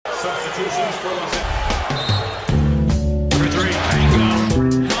Substitutions for Los Angeles. For three, Tango.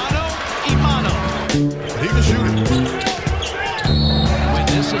 Mano y mano. He can shoot it. When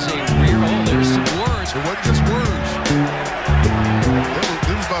this is a rear hole, there's some words. It wasn't just words.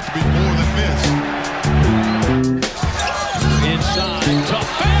 There was about to be more than this. Inside to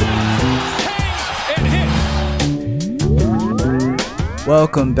Hangs and hits.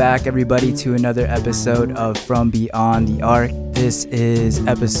 Welcome back, everybody, to another episode of From Beyond the Arc. This is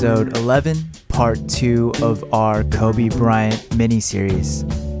episode 11, part 2 of our Kobe Bryant miniseries.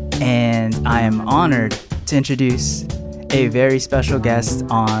 And I am honored to introduce a very special guest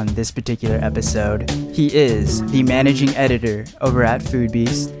on this particular episode. He is the managing editor over at Food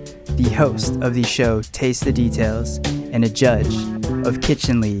Beast, the host of the show Taste the Details, and a judge of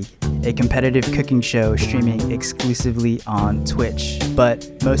Kitchen League, a competitive cooking show streaming exclusively on Twitch. But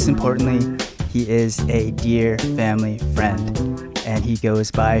most importantly, he is a dear family friend, and he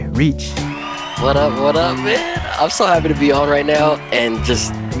goes by Reach. What up, man? I'm so happy to be on right now and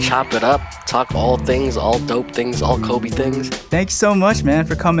just chop it up, talk all things, all dope things, all Kobe things. Thanks so much, man,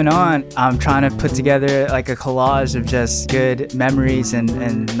 for coming on. I'm trying to put together like a collage of just good memories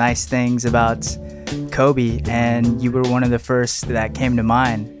and nice things about Kobe, and you were one of the first that came to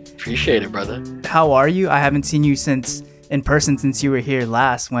mind. Appreciate it, brother. How are you? I haven't seen you in person since you were here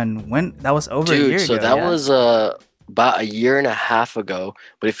last. When that was over a year ago. So that was about a year and a half ago,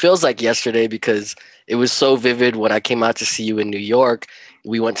 but it feels like yesterday because it was so vivid when I came out to see you in New York.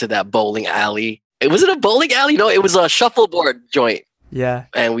 We went to that bowling alley. Was it a bowling alley? No, it was a shuffleboard joint. Yeah.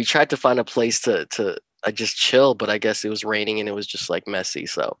 And we tried to find a place to just chill, but I guess it was raining and it was just like messy.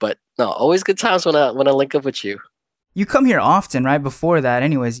 So, but no, always good times when I link up with you. You come here often, right? Before that,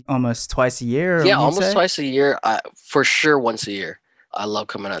 anyways, almost twice a year? Yeah, almost twice a year. For sure, once a year. I love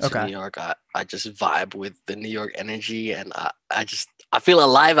coming out to New York. I just vibe with the New York energy, and I feel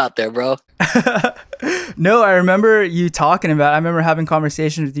alive out there, bro. No, I remember you talking about. I remember having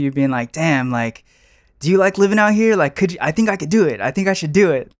conversations with you, being like, "Damn, like, do you like living out here? Like, I think I could do it. I think I should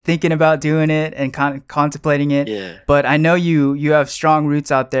do it." Thinking about doing it and contemplating it. Yeah. But I know you have strong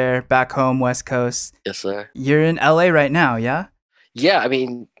roots out there, back home, West Coast. Yes, sir. You're in LA right now, yeah? Yeah, I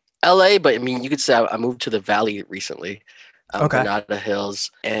mean LA, but I mean you could say I moved to the Valley recently. Granada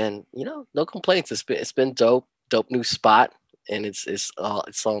Hills, and no complaints. It's been dope new spot, and it's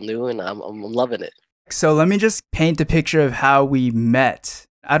all new, and I'm loving it. So let me just paint the picture of how we met.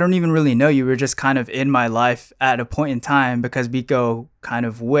 I don't even really know you. Were just kind of in my life at a point in time because we go kind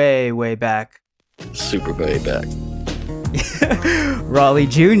of way back. Super way back. Raleigh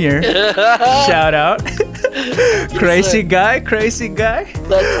Jr. Shout out. Crazy guy.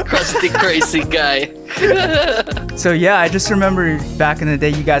 That crusty crazy guy. So yeah, I just remember back in the day,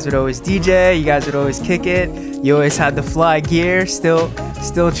 you guys would always DJ, you guys would always kick it. You always had the fly gear, still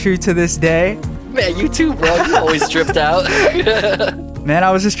true to this day. Man, you too, bro. You always dripped out. Man,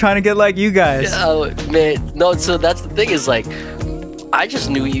 I was just trying to get like you guys. Oh, man. No, so that's the thing is like, I just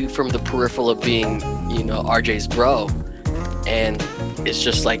knew you from the peripheral of being, RJ's bro. And it's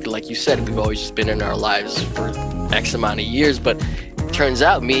just like you said, we've always just been in our lives for X amount of years. But turns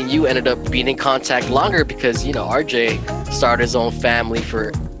out me and you ended up being in contact longer because, RJ started his own family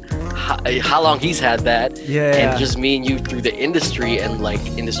for how long he's had that. Yeah. And just me and you through the industry and like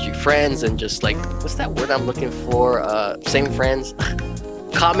industry friends and just like, what's that word I'm looking for? Same friends,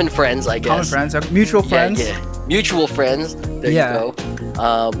 common friends, I guess. Common friends, mutual friends. Yeah. Mutual friends. There you go.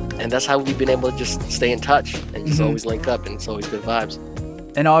 And that's how we've been able to just stay in touch and just always link up, and it's always good vibes.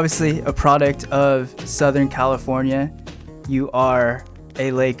 And obviously a product of Southern California, you are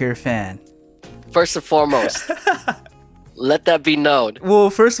a Laker fan. First and foremost, let that be known. Well,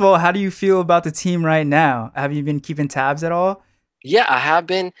 first of all, how do you feel about the team right now? Have you been keeping tabs at all? Yeah, I have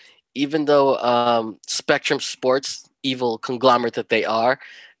been, even though Spectrum Sports, evil conglomerate that they are,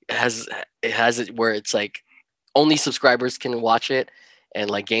 has it where it's like only subscribers can watch it. And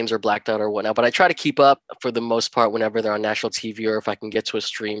like games are blacked out or whatnot. But I try to keep up for the most part whenever they're on national TV or if I can get to a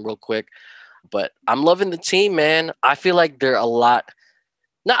stream real quick. But I'm loving the team, man. I feel like they're not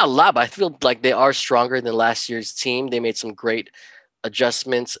a lot, but I feel like they are stronger than last year's team. They made some great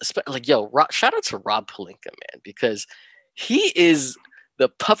adjustments. Like, shout out to Rob Pelinka, man, because he is the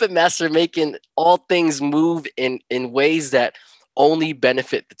puppet master making all things move in ways that only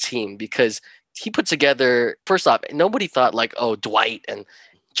benefit the team because he put together, first off, nobody thought like, oh, Dwight and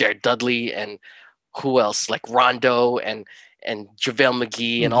Jared Dudley and who else, like Rondo and JaVale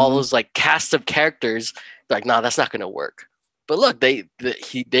McGee and all those like cast of characters. Like, nah, that's not going to work. But look, they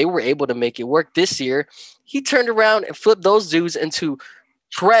were able to make it work this year. He turned around and flipped those dudes into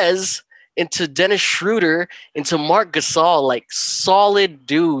Trez into Dennis Schroeder, into Mark Gasol, like solid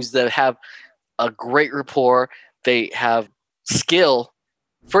dudes that have a great rapport. They have skill.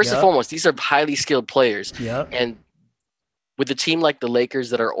 First and Yep. foremost, these are highly skilled players. Yep. And with a team like the Lakers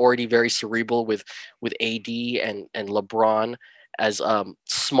that are already very cerebral with AD and LeBron as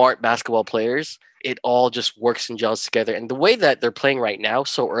smart basketball players, it all just works and gels together. And the way that they're playing right now,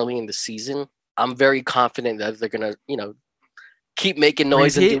 so early in the season, I'm very confident that they're gonna, keep making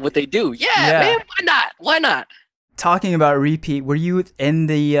noise and do Repeat? what they do. Yeah, Yeah. man, why not? Why not? Talking about repeat, were you in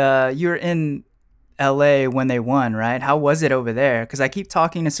you were in LA when they won, right? How was it over there? Because I keep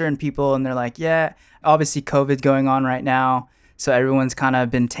talking to certain people and they're like, yeah, obviously COVID's going on right now, so everyone's kind of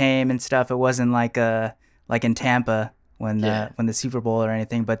been tame and stuff. It wasn't like in Tampa when the Super Bowl or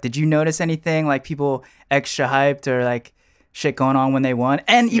anything. But did you notice anything like people extra hyped or like shit going on when they won?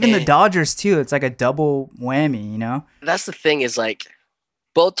 And even the Man. Dodgers too. It's like a double whammy, you know? That's the thing is like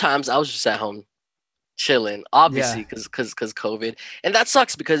both times I was just at home chilling, Yeah. obviously because COVID, and that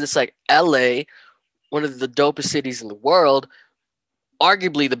sucks because it's like LA, one of the dopest cities in the world,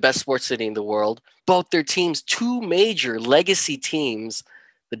 arguably the best sports city in the world. Both their teams, two major legacy teams,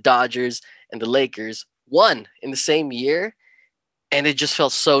 the Dodgers and the Lakers, won in the same year, and it just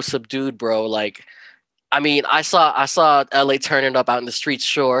felt so subdued, bro. Like, I mean, I saw LA turning up out in the streets,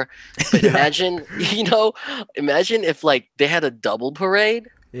 sure, but Yeah. imagine, imagine if like they had a double parade.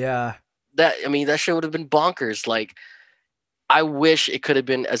 Yeah. That shit would have been bonkers. Like, I wish it could have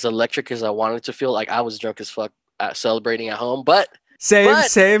been as electric as I wanted it to feel. Like I was drunk as fuck celebrating at home, Same, but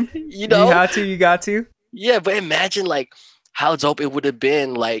same. you You know, had to, you got to. yeah. But imagine like how dope it would have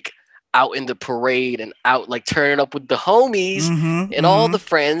been, like out in the parade and out like turning up with the homies Mm-hmm. and all Mm-hmm. the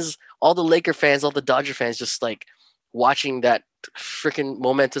friends, all the Laker fans, all the Dodger fans, just like watching that freaking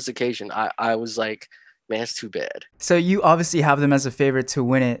momentous occasion. I was like, man, it's too bad. So you obviously have them as a favorite to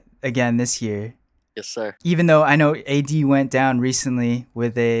win it again this year. Yes, sir. Even though I know AD went down recently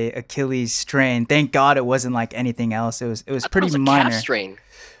with a Achilles strain. Thank God it wasn't like anything else. It was I thought it pretty was a minor. calf strain.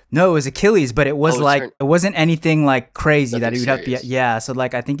 No, it was Achilles, but it was Oh, like it wasn't anything like crazy that nothing he would have to be. serious. Yeah, so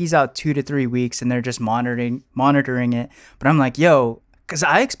like I think he's out 2 to 3 weeks, and they're just monitoring it. But I'm like, yo, because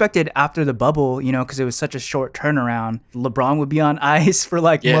I expected after the bubble, because it was such a short turnaround, LeBron would be on ice for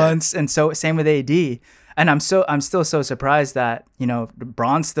like Yeah. months, and so same with AD. And I'm still so surprised that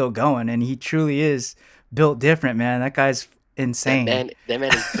LeBron's still going, and he truly is built different, man. That guy's insane. That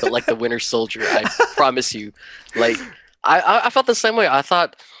man is built like the Winter Soldier. I promise you. Like I felt the same way. I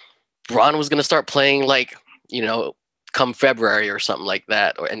thought Bron was gonna start playing like come February or something like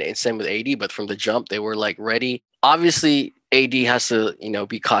that, and same with AD. But from the jump, they were like ready. Obviously, AD has to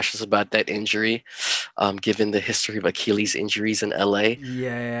be cautious about that injury, given the history of Achilles injuries in LA.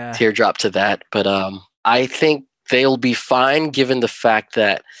 Yeah. Teardrop to that, but I think they'll be fine given the fact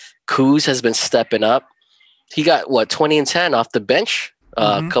that Kuz has been stepping up. He got 20 and 10 off the bench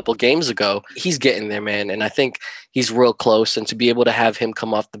a couple games ago. He's getting there, man, and I think he's real close. And to be able to have him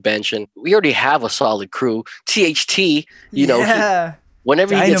come off the bench, and we already have a solid crew. THT, Yeah.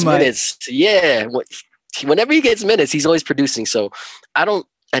 whenever he gets Dynamite. minutes, whenever he gets minutes, he's always producing. So I don't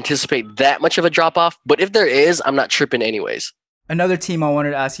anticipate that much of a drop off. But if there is, I'm not tripping anyways. Another team I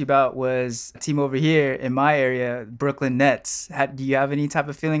wanted to ask you about was a team over here in my area, Brooklyn Nets. Do you have any type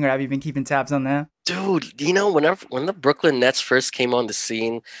of feeling, or have you been keeping tabs on them? Dude, when the Brooklyn Nets first came on the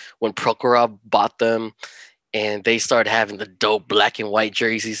scene, when Prokhorov bought them and they started having the dope black and white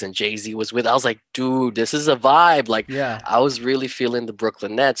jerseys and Jay-Z was with, I was like, dude, this is a vibe. Like, Yeah. I was really feeling the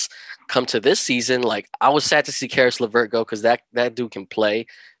Brooklyn Nets. Come to this season, like, I was sad to see Karis LeVert go because that dude can play.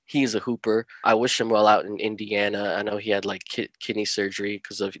 He's a hooper. I wish him well out in Indiana. I know he had like kidney surgery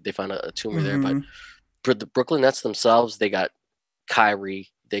because they found a tumor there. But for the Brooklyn Nets themselves, they got Kyrie,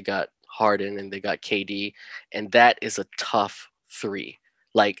 they got Harden, and they got KD, and that is a tough three.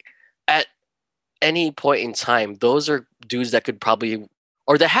 Like at any point in time, those are dudes that could probably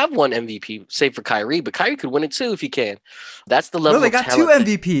or that have won MVP, save for Kyrie, but Kyrie could win it too if he can. That's the level. No, they of got two talent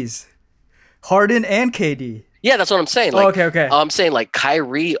MVPs, Harden and KD. Yeah, that's what I'm saying. Oh, Like, okay. I'm saying like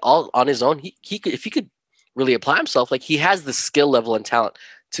Kyrie all on his own, he could, if he could really apply himself, like he has the skill level and talent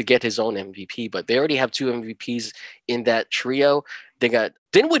to get his own MVP. But they already have two MVPs in that trio. They got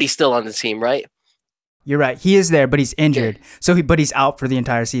Dinwiddie's still on the team, right? You're right. He is there, but he's injured. But he's out for the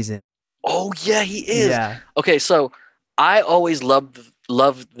entire season. Oh yeah, he is. Yeah. Okay, so I always loved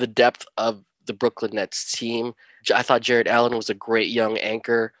the depth of the Brooklyn Nets team. I thought Jared Allen was a great young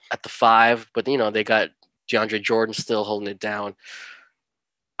anchor at the 5, but they got DeAndre Jordan still holding it down.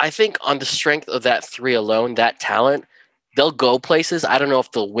 I think on the strength of that 3 alone, that talent, they'll go places. I don't know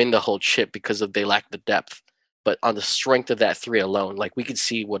if they'll win the whole chip because they lack the depth. But on the strength of that three alone, like we could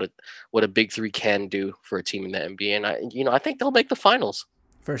see what a big three can do for a team in the NBA, and I think they'll make the finals.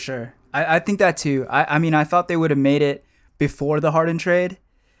 For sure. I think that too. I mean, I thought they would have made it before the Harden trade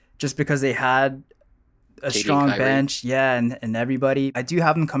just because they had a KD strong and Kyrie. bench. Yeah, and everybody. I do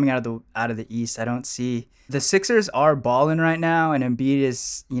have them coming out of the East. I don't see the Sixers are balling right now, and Embiid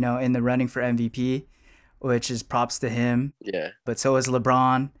is, in the running for MVP, which is props to him. Yeah. But so is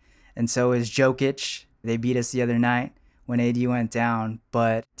LeBron, and so is Jokic. They beat us the other night when AD went down.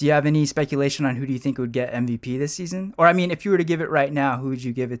 But do you have any speculation on who do you think would get MVP this season? Or, I mean, if you were to give it right now, who would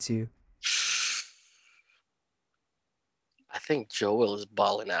you give it to? I think Joel is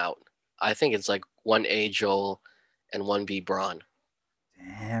balling out. I think it's like 1A Joel and 1B Braun.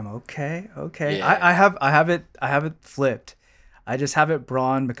 Damn. Okay. Yeah. I have it flipped. I just have it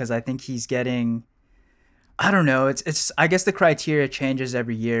Braun because I think he's getting. I don't know. It's. I guess the criteria changes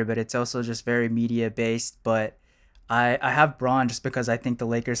every year, but it's also just very media based. But I have Braun just because I think the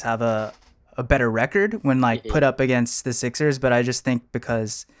Lakers have a better record when put up against the Sixers. But I just think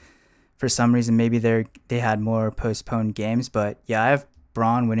because for some reason maybe they had more postponed games. But yeah, I have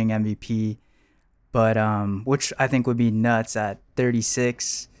Braun winning MVP. But which I think would be nuts at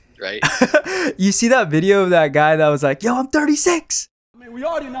 36. Right. You see that video of that guy that was like, "Yo, I'm 36." I mean, we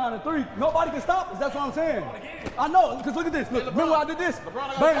already 9-3. Nobody can stop us. That's what I'm saying. I know, because look at this. Look, remember when I did this?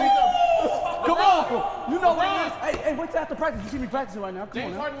 Bang. Come on. You know what it is. Hey, wait till after practice. You see me practicing right now. Come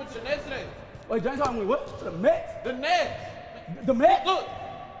James on Harden went to the Nets today. Wait, James Harden went what? To the Mets? The Nets. The Mets? Look.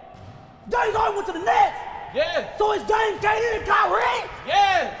 James Harden went to the Nets? Yes. So it's James, KD, and Kyrie?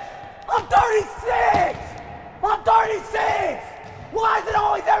 Yes. I'm 36. I'm 36. Why is it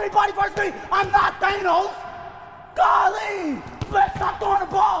always everybody versus me? I'm not Thanos. Golly. Let's stop throwing the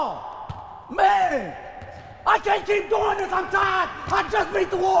ball. Man. I can't keep doing this. I'm tired. I just beat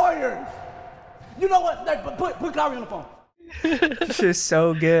the Warriors. You know what? Put Kyrie on the phone. It's just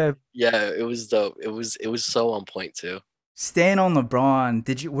so good. Yeah, it was dope. It was so on point too. Staying on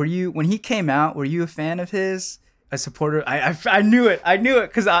LeBron, were you when he came out? Were you a fan of his? A supporter? I knew it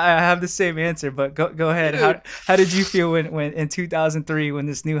because I have the same answer. But go ahead. How did you feel when in 2003 when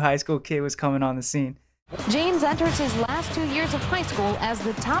this new high school kid was coming on the scene? James enters his last 2 years of high school as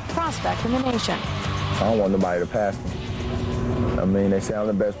the top prospect in the nation. I don't want nobody to pass me. I mean, they say I'm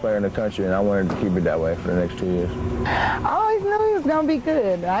the best player in the country, and I wanted to keep it that way for the next 2 years. I always knew he was going to be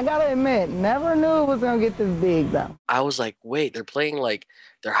good. I got to admit, never knew it was going to get this big, though. I was like, wait, they're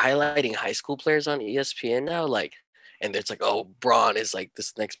highlighting high school players on ESPN now? And it's like, oh, Braun is like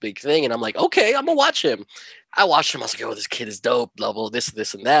this next big thing. And I'm like, okay, I'm going to watch him. I watched him. I was like, oh, this kid is dope, blah, blah,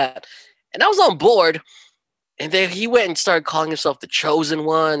 this, and that. And I was on board. And then he went and started calling himself the chosen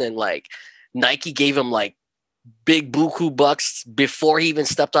one. And Nike gave him big buku bucks before he even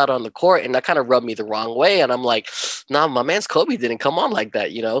stepped out on the court. And that kind of rubbed me the wrong way. And I'm like, nah, my man's Kobe didn't come on like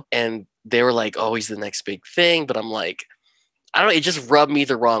that, And they were like, oh, he's the next big thing. But I'm like, I don't know. It just rubbed me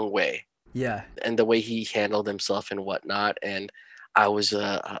the wrong way. Yeah. And the way he handled himself and whatnot. And I was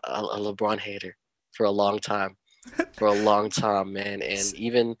a LeBron hater for a long time. Man. And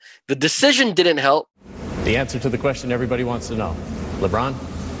even the decision didn't help. The answer to the question everybody wants to know. LeBron,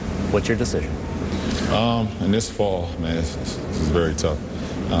 what's your decision? In this fall, man, this is very tough.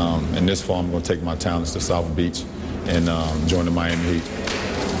 In this fall, I'm going to take my talents to South Beach and join the Miami Heat.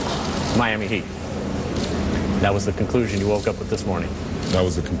 Miami Heat. That was the conclusion you woke up with this morning. That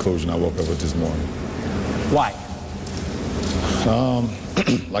was the conclusion I woke up with this morning. Why?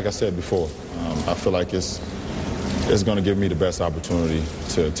 Like I said before, I feel like it's going to give me the best opportunity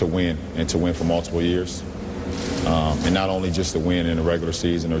to win and to win for multiple years. And not only just to win in the regular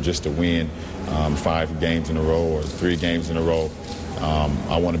season or just to win 5 games in a row or 3 games in a row.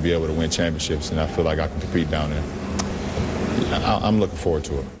 I want to be able to win championships, and I feel like I can compete down there. I'm looking forward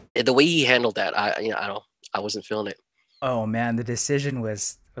to it. The way he handled that, I wasn't feeling it. Oh man, the decision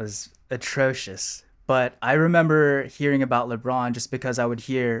was atrocious. But I remember hearing about LeBron just because I would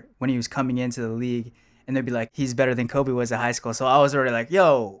hear when he was coming into the league, and they'd be like, he's better than Kobe was at high school. So I was already like,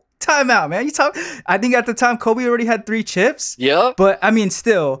 yo, time out, man. I think at the time Kobe already had 3 chips. Yeah. But I mean,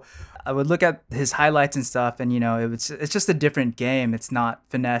 still, I would look at his highlights and stuff, and it's just a different game. It's not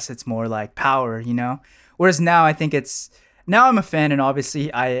finesse. It's more like power, Whereas now I think now I'm a fan, and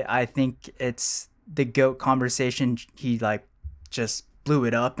obviously I think it's the GOAT conversation. He just blew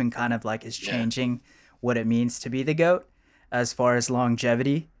it up and kind of is changing what it means to be the GOAT as far as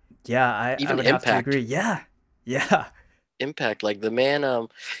longevity. Yeah, I would have to agree. Yeah. Impact, the man,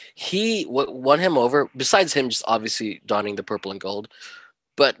 what won him over, besides him just obviously donning the purple and gold,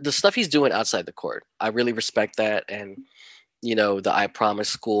 but the stuff he's doing outside the court, I really respect that. And the I Promise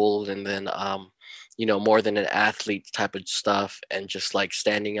school, and then more than an athlete type of stuff, and just like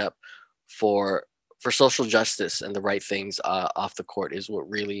standing up for social justice and the right things off the court is what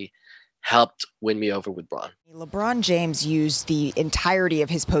really helped win me over with Bron. LeBron James used the entirety of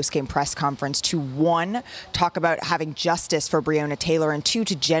his post-game press conference to, one, talk about having justice for Breonna Taylor, and two,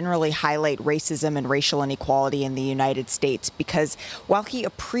 to generally highlight racism and racial inequality in the United States. Because while he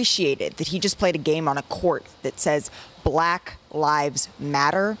appreciated that he just played a game on a court that says Black Lives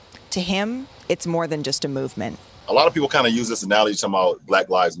Matter, to him, it's more than just a movement. A lot of people kind of use this analogy talking about Black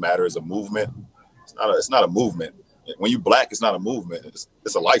Lives Matter as a movement. It's not a movement. When you Black, it's not a movement.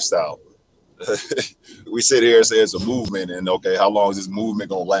 It's a lifestyle. We sit here and say it's a movement, and okay, how long is this movement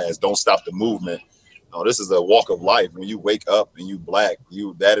gonna last? Don't stop the movement. No, this is a walk of life. When you wake up and you Black,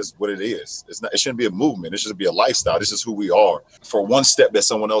 that is what it is. It shouldn't be a movement. It should be a lifestyle. This is who we are. For one step that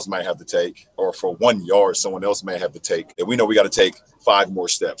someone else might have to take, or for 1 yard someone else may have to take, and we know we got to take 5 more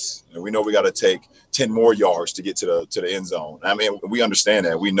steps, and we know we got to take 10 more yards to get to the end zone. I mean, we understand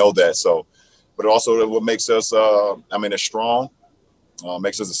that. We know that. So, but also what makes us, as strong.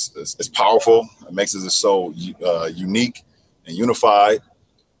 Makes us as powerful. It makes us so unique and unified,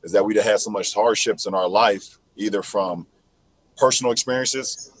 is that we had so much hardships in our life, either from personal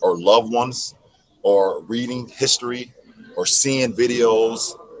experiences or loved ones, or reading history, or seeing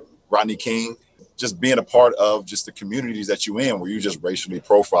videos, Rodney King, just being a part of just the communities that you in, where you just racially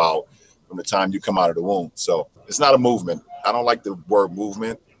profiled from the time you come out of the womb. So it's not a movement. I don't like the word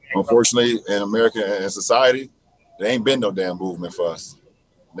movement. Unfortunately, in America and society, there ain't been no damn movement for us.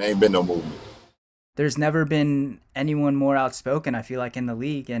 There ain't been no movement. There's never been anyone more outspoken, I feel like, in the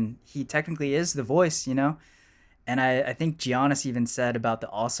league. And he technically is the voice, And I think Giannis even said about the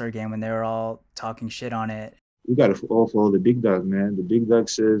All-Star game when they were all talking shit on it. We got to all follow the big dog, man. The big dog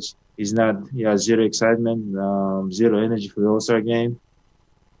says he has zero excitement, zero energy for the All-Star game.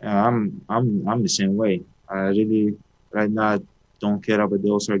 I'm the same way. I really, right now, don't care about the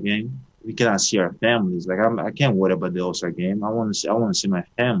All-Star game. We cannot see our families. Like I can't worry about the All-Star game. I want to see my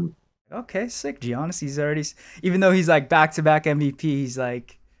family. Okay, sick. Giannis, he's already, even though he's like back-to-back MVP, he's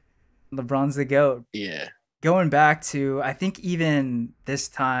like, LeBron's the GOAT. Yeah. Going back to, I think even this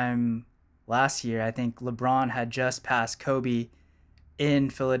time last year, I think LeBron had just passed Kobe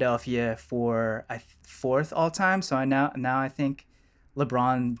in Philadelphia for 4th all-time. So now I think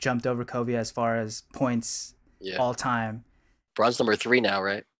LeBron jumped over Kobe as far as points all-time. LeBron's number 3 now,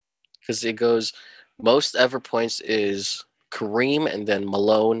 right? Because it goes, most ever points is Kareem, and then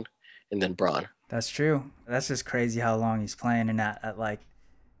Malone, and then Bron. That's true. That's just crazy how long he's playing, and at like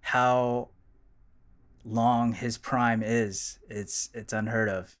how long his prime is. It's unheard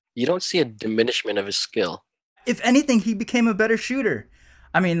of. You don't see a diminishment of his skill. If anything, he became a better shooter.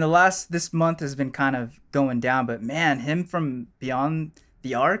 I mean, this month has been kind of going down, but man, him from beyond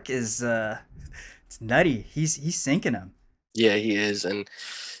the arc is it's nutty. He's sinking him. Yeah, he is, and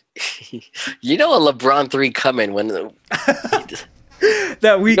you know a LeBron 3 coming when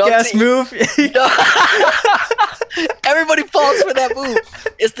that weak ass move. Everybody falls for that move.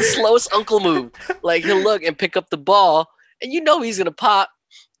 It's the slowest uncle move. Like, he'll look and pick up the ball, and he's gonna pop,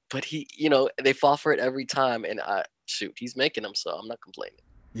 but they fall for it every time. And he's making them, so I'm not complaining.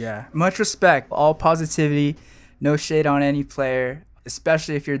 Yeah, much respect, all positivity, no shade on any player,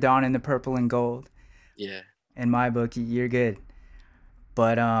 especially if you're down in the purple and gold. Yeah, in my book, you're good.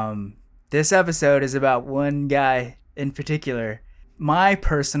 But this episode is about one guy in particular, my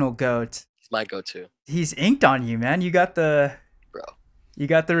personal GOAT. He's my go-to. He's inked on you, man. You got the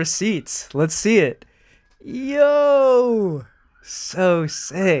receipts. Let's see it. Yo, so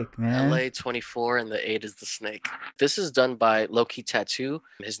sick, man. LA 24 and the 8 is the snake. This is done by Loki Tattoo.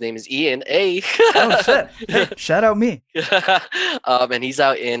 His name is Ian A. Oh shit! Hey, shout out me. And he's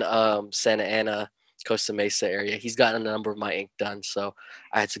out in Santa Ana, Costa Mesa area. He's gotten a number of my ink done, so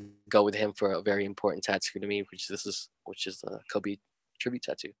I had to go with him for a very important tattoo to me, which is the Kobe tribute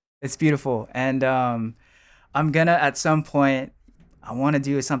tattoo. It's beautiful, and I'm gonna at some point, I want to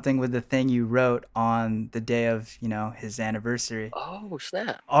do something with the thing you wrote on the day of his anniversary. Oh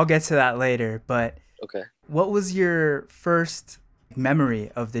snap! I'll get to that later, but okay. What was your first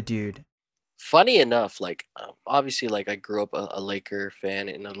memory of the dude? Funny enough, obviously, I grew up a Laker fan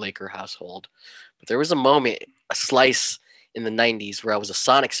in a Laker household, but there was a moment, a slice in the 90s where I was a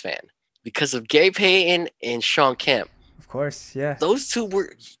Sonics fan because of Gary Payton and Shawn Kemp. Of course, yeah. Those two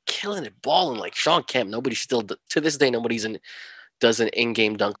were killing it, balling. Like Shawn Kemp, nobody still, to this day, does an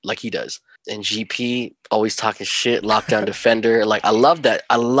in-game dunk like he does. And GP always talking shit, lockdown defender. I love that.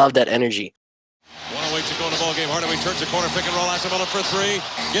 I love that energy. 108 to go in the ball game. Hardaway turns the corner, pick and roll, Miller for 3.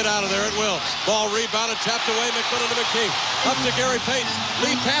 Get out of there at will. Ball rebounded, tapped away. McMillan to McKee. Up to Gary Payton.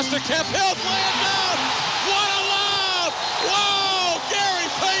 Lead pass to Kemp. He'll lay it down.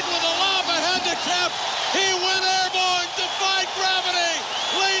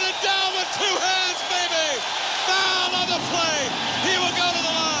 with two hands, baby. Foul on the play. He will go to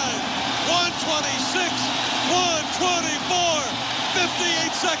the line. 126, 124,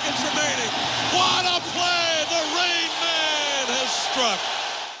 58 seconds remaining. What a play. The Rain Man has struck.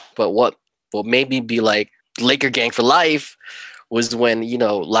 But what made me be like Laker gang for life was when,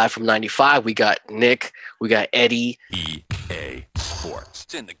 live from 95, we got Nick, we got Eddie. EA Sports.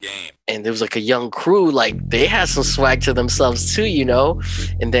 It's in the game. And there was like a young crew, like they had some swag to themselves too,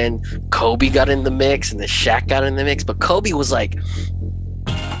 And then Kobe got in the mix and then Shaq got in the mix. But Kobe was like,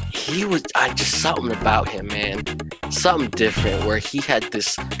 just something about him, man. Something different where he had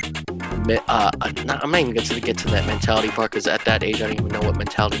this, I'm not even going to get to that mentality part because at that age, I didn't even know what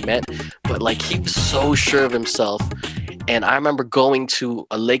mentality meant. But like he was so sure of himself. And I remember going to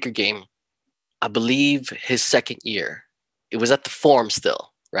a Laker game, I believe his second year. It was at the Forum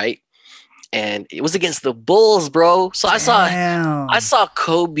still, right? And it was against the Bulls, bro. So I saw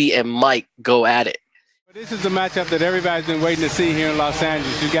Kobe and Mike go at it. This is the matchup that everybody's been waiting to see here in Los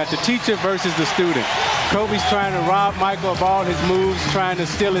Angeles. You got the teacher versus the student. Kobe's trying to rob Michael of all his moves, trying to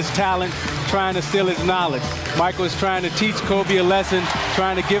steal his talent, trying to steal his knowledge. Michael is trying to teach Kobe a lesson,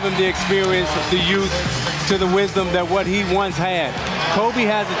 trying to give him the experience, the youth, to the wisdom that what he once had. Kobe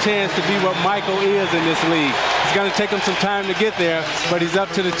has a chance to be what Michael is in this league. It's going to take him some time to get there, but he's up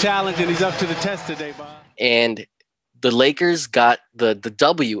to the challenge and he's up to the test today, Bob. And the Lakers got the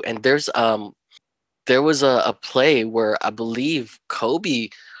W, and there was a play where I believe Kobe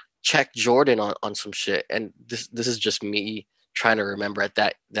checked Jordan on some shit, and this is just me trying to remember at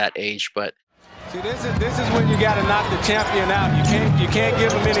that age, but see, this is when you got to knock the champion out. You can't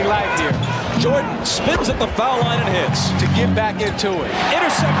give him any life here. Jordan spins at the foul line and hits to get back into it.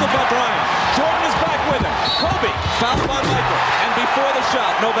 Intercepted by Bryant. Jordan is back with him. Kobe fouled by Michael, and before the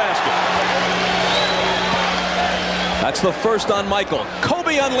shot, no basket. That's the first on Michael.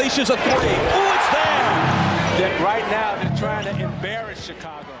 Kobe unleashes a three. Oh, it's there. That right now they're trying to embarrass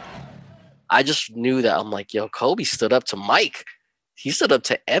Chicago. I just knew that I'm like, yo, Kobe stood up to Mike. He stood up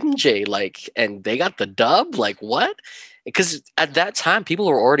to MJ, and they got the dub. Like, what? Because at that time, people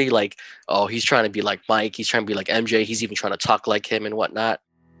were already like, oh, he's trying to be like Mike. He's trying to be like MJ. He's even trying to talk like him and whatnot.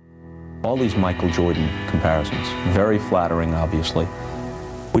 All these Michael Jordan comparisons, very flattering, obviously.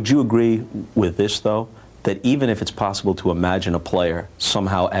 Would you agree with this, though, that even if it's possible to imagine a player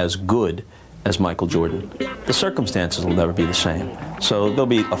somehow as good as Michael Jordan, the circumstances will never be the same. So there'll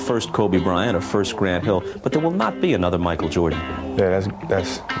be a first Kobe Bryant, a first Grant Hill, but there will not be another Michael Jordan. Yeah,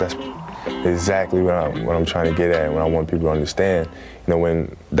 that's exactly what I'm trying to get at, what I want people to understand.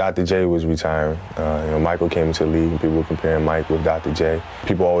 When Dr. J was retiring, Michael came into the league and people were comparing Mike with Dr. J.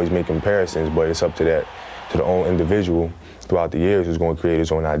 People always make comparisons, but it's up to the own individual throughout the years who's going to create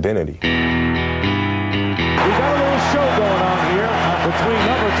his own identity. We got a little show going on here between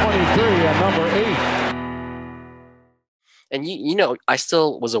number 23 and number 8. And I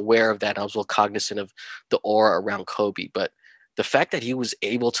still was aware of that. I was well cognizant of the aura around Kobe, but the fact that he was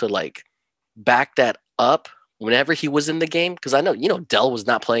able to back that up whenever he was in the game, because I know, Dell was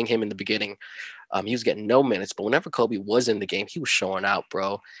not playing him in the beginning. He was getting no minutes, but whenever Kobe was in the game, he was showing out,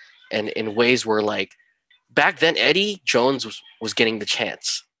 bro. And in ways where back then, Eddie Jones was getting the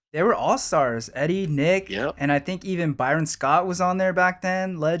chance. They were all-stars. Eddie, Nick, yep. And I think even Byron Scott was on there back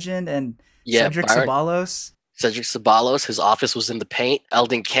then, legend, and Cedric Ceballos. Cedric Ceballos, his office was in the paint.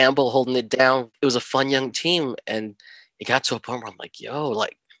 Eldon Campbell holding it down. It was a fun young team, and it got to a point where I'm like, yo,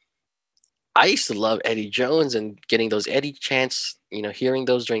 I used to love Eddie Jones and getting those Eddie chants, hearing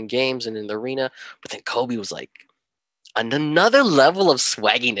those during games and in the arena. But then Kobe was another level of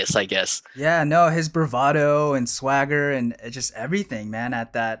swagginess, I guess. Yeah, no, his bravado and swagger and just everything, man,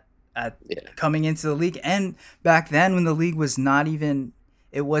 coming into the league. And back then when the league was not even,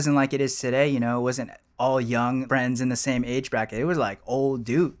 it wasn't like it is today, it wasn't all young friends in the same age bracket. It was old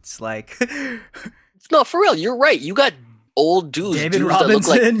dudes. No, for real, you're right. You got old dudes. David dudes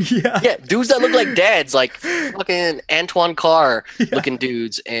Robinson, that yeah, dudes that look like dads, fucking Antoine Carr looking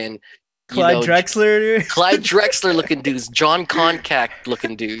dudes, and Clyde Drexler, dude. Clyde Drexler looking dudes, John Concact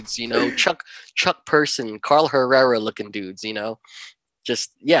looking dudes, Chuck Person, Carl Herrera looking dudes,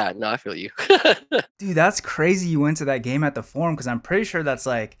 just, yeah, no, I feel you. Dude, that's crazy you went to that game at the Forum, because I'm pretty sure that's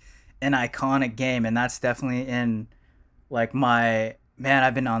an iconic game, and that's definitely in my, man,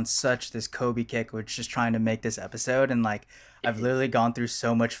 I've been on such this Kobe kick, which just trying to make this episode, and I've literally gone through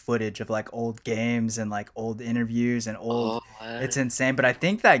so much footage of old games and old interviews and old. It's insane. But I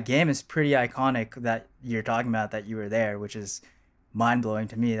think that game is pretty iconic that you're talking about, that you were there, which is mind blowing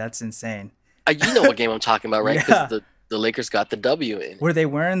to me. That's insane. You know what game I'm talking about, right? Because the Lakers got the W in. Were they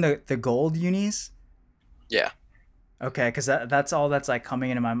wearing the gold unis? Yeah. Okay, because that's all that's like coming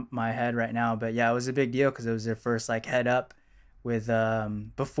into my head right now. But yeah, it was a big deal because it was their first like head up with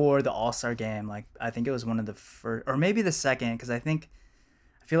before the All-Star game. Like I think it was one of the first, or maybe the second, because I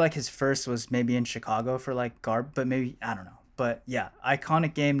feel like his first was maybe in Chicago for like but maybe I don't know. But yeah,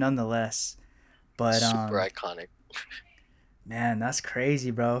 iconic game nonetheless. But super iconic. Man, that's crazy,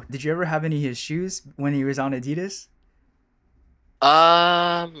 bro. Did you ever have any of his shoes when he was on Adidas?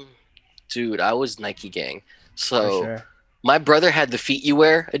 Dude, I was Nike gang. So sure. My brother had the Feet You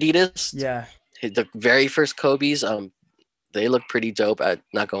Wear Adidas. Yeah. The very first Kobe's. They look pretty dope. I'm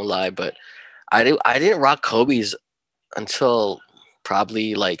not gonna lie, but I didn't rock Kobe's until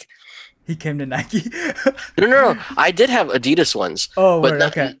probably like he came to Nike. No. I did have Adidas ones. Oh, but word,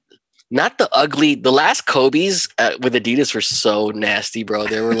 okay. Not the ugly. The last Kobe's with Adidas were so nasty, bro.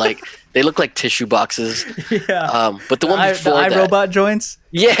 They were like they look like tissue boxes. Yeah. But the one before that, iRobot joints.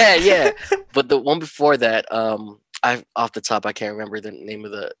 Yeah. But the one before that, I off the top I can't remember the name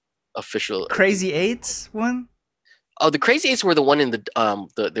of the official. Crazy Eights one. Oh, the Crazy Eights were the one in the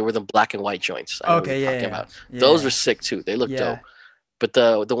they were the black and white joints. Okay, yeah. Those were sick too. They looked dope. But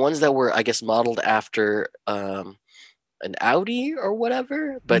the ones that were, I guess, modeled after an Audi or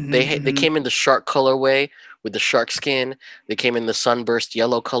whatever, but they came in the shark colorway with the shark skin. They came in the sunburst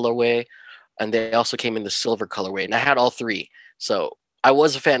yellow colorway, and they also came in the silver colorway. And I had all three, so I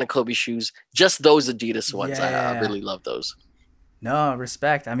was a fan of Kobe shoes. Just those Adidas ones, I really love those. No,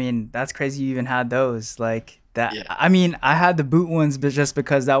 respect. I mean, that's crazy. You even had those like that. Yeah. I mean, I had the boot ones, but just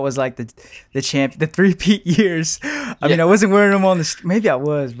because that was like the 3-peat years. I mean, I wasn't wearing them on the. Maybe I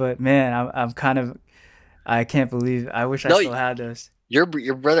was, but man, I'm kind of. I can't believe. I wish I still had those. Your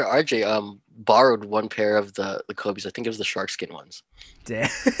brother RJ borrowed one pair of the Kobe's. I think it was the shark skin ones. Damn,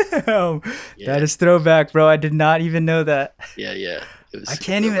 that is throwback, bro. I did not even know that. Yeah. It was I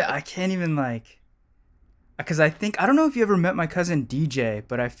can't even like, because I don't know if you ever met my cousin DJ,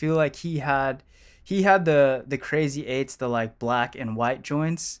 but I feel like he had the Crazy Eights, the like black and white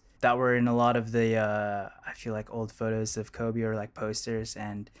joints that were in a lot of the I feel like old photos of Kobe or like posters,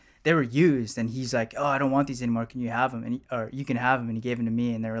 and they were used, and he's like, oh, I don't want these anymore. Can you have them? Or you can have them. And he gave them to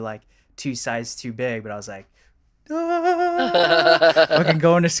me, and they were like 2 sizes too big. But I was like, fucking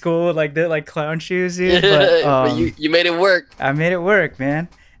going to school with like clown shoes, dude. But you made it work. I made it work, man.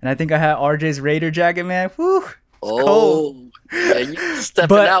 And I think I had RJ's Raider jacket, man. Woo. Cold. Yeah, you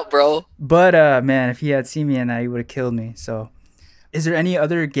stepping out, bro. But man, if he had seen me in that, he would have killed me. So, is there any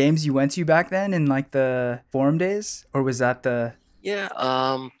other games you went to back then in like the Forum days, or was that the? Yeah.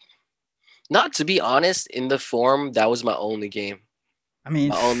 Not to be honest, in the Forum, that was my only game. I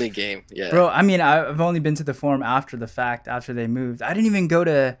mean, my only game. Yeah. Bro, I mean, I've only been to the Forum after the fact, after they moved. I didn't even go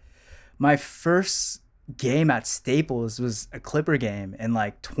to my first game at Staples was a Clipper game in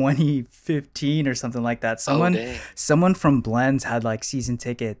like 2015 or something like that. Someone from Blends had like season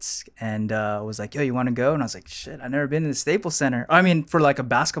tickets and was like, yo, you want to go? And I was like, shit, I've never been to the Staples Center. I mean, for like a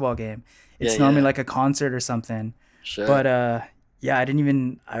basketball game. It's normally like a concert or something. Sure. But yeah, I didn't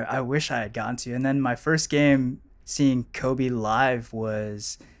even, I wish I had gotten to. And then my first game seeing Kobe live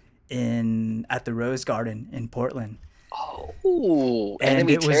was at the Rose Garden in Portland. Oh, and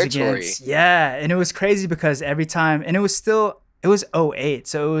enemy it was territory. And it was crazy because every time, and it was 2008,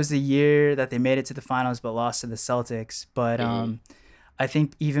 so it was the year that they made it to the finals but lost to the Celtics. But I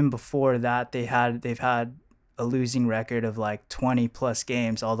think even before that, they've had a losing record of like 20 plus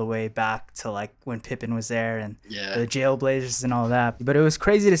games all the way back to like when Pippen was there and the Jailblazers and all that. But it was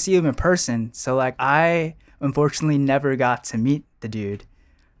crazy to see him in person. So like I unfortunately never got to meet the dude,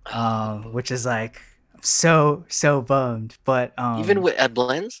 which is like so bummed. But even at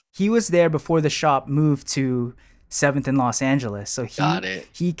Blends, he was there before the shop moved to 7th in Los Angeles. So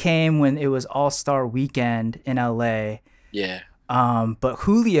he came when it was All-Star Weekend in LA. Yeah. But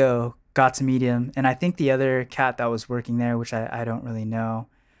Julio got to meet him, and I think the other cat that was working there, which I don't really know.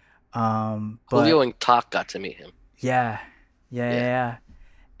 But Julio and Talk got to meet him. Yeah.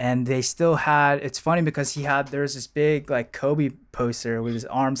 And they still had, it's funny because there's this big like Kobe poster with his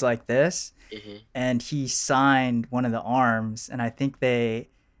arms like this, and he signed one of the arms, and I think they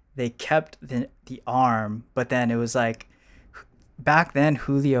kept the arm, but then it was like, back then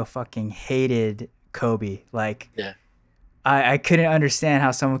Julio fucking hated Kobe. Like, I couldn't understand how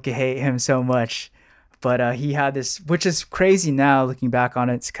someone could hate him so much, but he had this, which is crazy now looking back on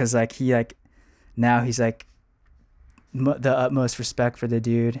it, because like now he's like the utmost respect for the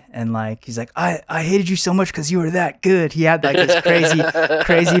dude, and like he's like, I hated you so much because you were that good. He had like this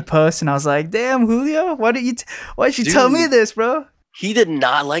crazy post, and I was like, damn, Julio, why did you tell me this, bro? He did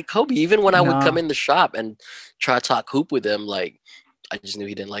not like Kobe. Even when I would come in the shop and try to talk hoop with him, like I just knew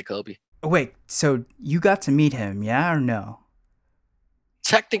he didn't like Kobe. Wait, so you got to meet him, yeah or no?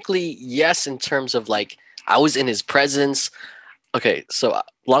 Technically, yes, in terms of like I was in his presence. Okay, so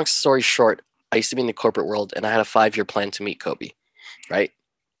long story short, I used to be in the corporate world and I had a 5-year plan to meet Kobe, right?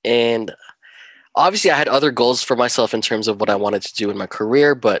 And obviously I had other goals for myself in terms of what I wanted to do in my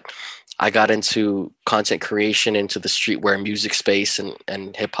career, but I got into content creation, into the streetwear music space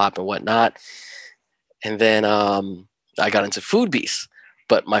and hip hop and whatnot. And then I got into Food Beast.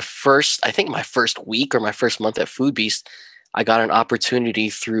 But my first week or my first month at Food Beast, I got an opportunity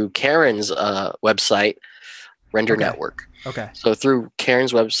through Karen's website, Render Network. Okay. So through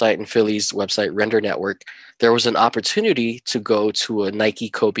Karen's website and Philly's website, Render Network, there was an opportunity to go to a Nike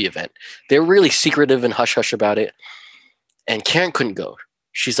Kobe event. They were really secretive and hush hush about it. And Karen couldn't go.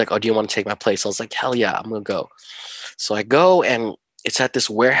 She's like, "Oh, do you want to take my place?" I was like, "Hell yeah, I'm going to go." So I go, and it's at this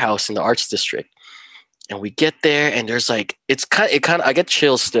warehouse in the Arts District. And we get there, and there's like, I get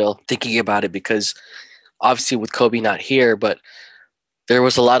chills still thinking about it, because obviously with Kobe not here, but there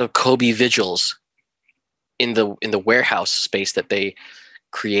was a lot of Kobe vigils in the warehouse space that they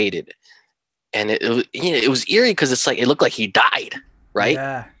created. And it was eerie because it's like, it looked like he died, right?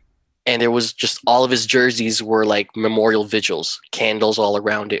 Yeah. And there was just all of his jerseys were like memorial vigils, candles all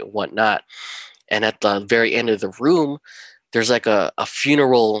around it and whatnot. And at the very end of the room, there's like a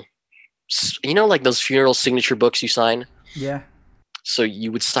funeral, like those funeral signature books you sign. Yeah. So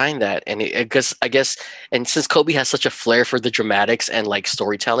you would sign that. And I guess, and since Kobe has such a flair for the dramatics and like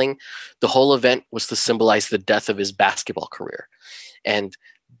storytelling, the whole event was to symbolize the death of his basketball career. And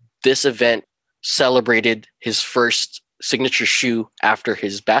this event celebrated his first signature shoe after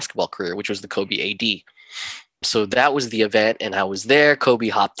his basketball career, which was the Kobe AD. So that was the event, and I was there. Kobe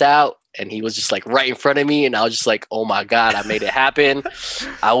hopped out, and he was just like right in front of me, and I was just like, "Oh my God, I made it happen."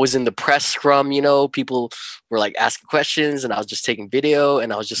 I was in the press scrum, people were like asking questions, and I was just taking video,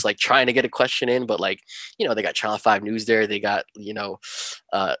 and I was just like trying to get a question in, but like, they got Channel 5 News there, they got,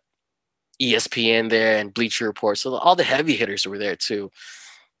 ESPN there and Bleacher Report. So all the heavy hitters were there too.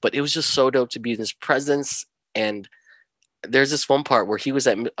 But it was just so dope to be in his presence. And there's this one part where he was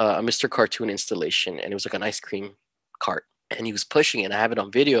at a Mr. Cartoon installation, and it was like an ice cream cart, and he was pushing it. And I have it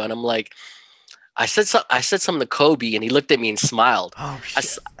on video, and I'm like, I said something to Kobe, and he looked at me and smiled. Oh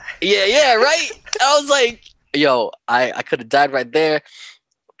shit! Yeah, right. I was like, yo, I could have died right there,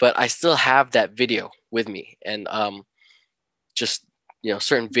 but I still have that video with me, and just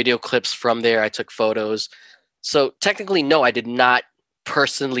certain video clips from there. I took photos. So technically, no, I did not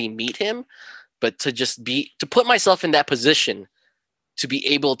personally meet him, but to put myself in that position, to be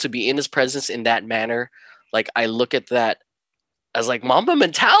able to be in his presence in that manner, like I look at that as like Mamba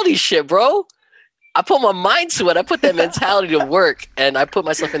mentality shit, bro. I put my mind to it. I put that mentality to work, and I put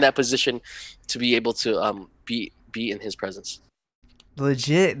myself in that position to be able to be in his presence.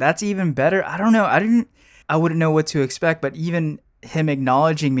 Legit, that's even better. I don't know. I wouldn't know what to expect, but even him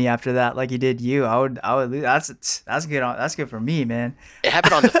acknowledging me after that, like he did you, I would. That's good. That's good for me, man. It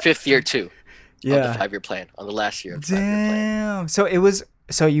happened on the 5th year too. Yeah. Of the 5-year plan, on the last year of the 5-year plan. Damn. So it was.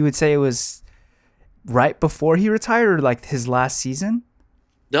 So you would say it was right before he retired, or like his last season?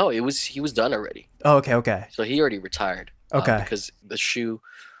 No, he was done already. Oh, okay. So he already retired. Okay. Because the shoe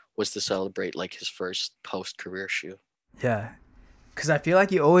was to celebrate like his first post-career shoe. Yeah. Because I feel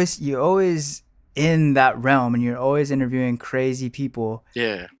like you always in that realm, and you're always interviewing crazy people.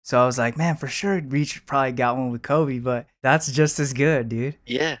 Yeah. So I was like, man, for sure, Reach probably got one with Kobe, but that's just as good, dude.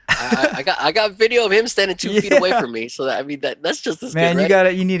 Yeah, I got video of him standing 2 feet away from me. So that's just as man, good.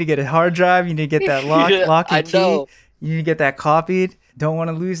 Man, you need to get a hard drive. You need to get that lock and key. Know. You need to get that copied. Don't want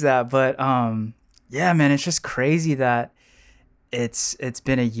to lose that. But yeah, man, it's just crazy that it's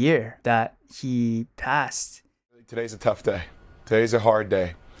been a year that he passed. Today's a tough day. Today's a hard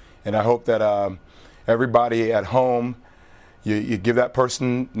day. And I hope that everybody at home, you give that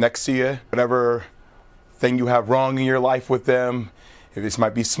person next to you, whatever thing you have wrong in your life with them, if this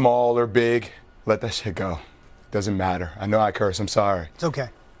might be small or big, let that shit go. It doesn't matter. I know I curse. I'm sorry. It's okay.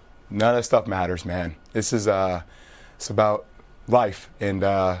 None of that stuff matters, man. This is it's about life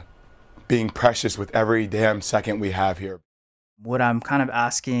and being precious with every damn second we have here. What I'm kind of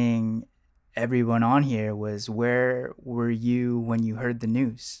asking everyone on here was, where were you when you heard the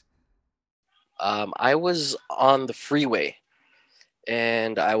news? I was on the freeway,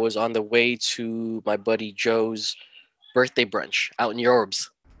 and I was on the way to my buddy Joe's birthday brunch out in Yorbs.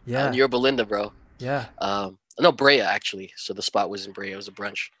 Yeah. Out in Yorba Linda, bro. Yeah. No, Brea, actually. So the spot was in Brea. It was a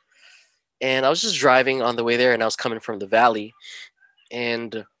brunch. And I was just driving on the way there, and I was coming from the valley.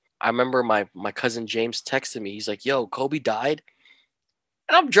 And I remember my cousin James texted me. He's like, yo, Kobe died.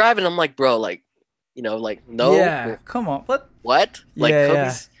 And I'm driving. I'm like, bro, like, no. Yeah, come on. What? Like, yeah,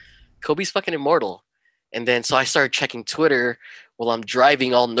 Kobe's... Kobe's fucking immortal. And then so I started checking Twitter while I'm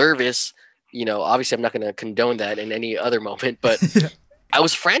driving, all nervous. You know, obviously I'm not going to condone that in any other moment, but I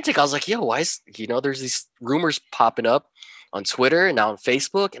was frantic. I was like, yo, why is, there's these rumors popping up on Twitter and now on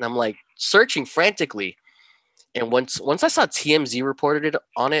Facebook, and I'm like searching frantically. And once I saw TMZ reported it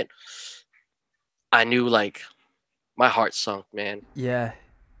on it, I knew, like, my heart sunk, man. Yeah.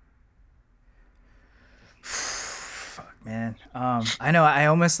 Fuck, man. I know I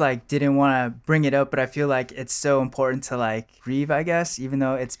almost like didn't want to bring it up, but I feel like it's so important to like grieve, I guess, even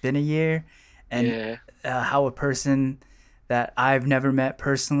though it's been a year, and how a person that I've never met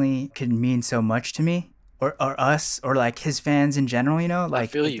personally could mean so much to me, or us, or like his fans in general, you know,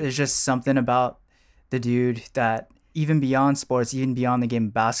 like there's just something about the dude that even beyond sports, even beyond the game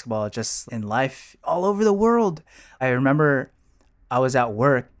of basketball, just in life all over the world. I remember I was at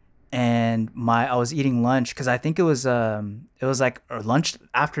work and I was eating lunch because I think it was like or lunch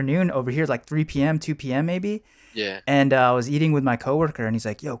afternoon over here, like 3 p.m., 2 p.m. maybe. Yeah. And I was eating with my coworker and he's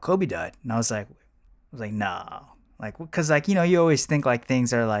like, yo, Kobe died. And I was like, no. Like, because, like, you know, you always think, like,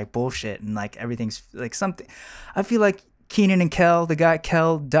 things are, like, bullshit and, like, everything's, like, something. I feel like Keenan and Kel, the guy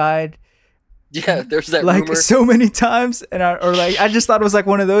Kel died. Yeah, there's that like, rumor. so many times. And I just thought it was, like,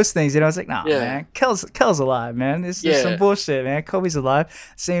 one of those things. You know, I was like, nah, man, Kel's alive, man. This is some bullshit, man. Kobe's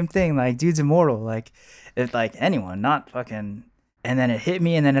alive. Same thing. Like, dude's immortal. Like, if, like, anyone, not fucking... And then it hit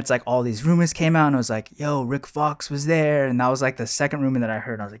me, and then it's like all these rumors came out, and I was like, yo, Rick Fox was there. And that was, like, the second rumor that I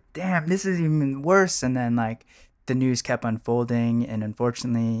heard. I was like, damn, this is even worse. And then, like... the news kept unfolding, and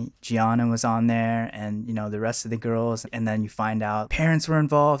unfortunately Gianna was on there, and you know, the rest of the girls, and then you find out parents were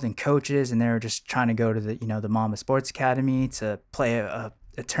involved and coaches, and they were just trying to go to the, you know, the Mamba Sports Academy to play a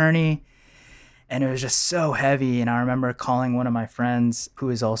attorney, and it was just so heavy. And I remember calling one of my friends who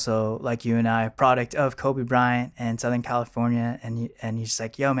is also like you and I, product of Kobe Bryant and Southern California, and he's just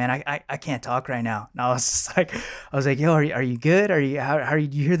like, yo man, I can't talk right now. And I was like, yo, are you good? How are you?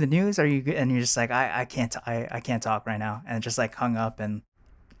 Do you hear the news? Are you good? And you're just like, I can't talk right now, and just like hung up and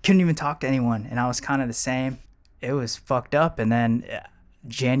couldn't even talk to anyone. And I was kind of the same. It was fucked up. And then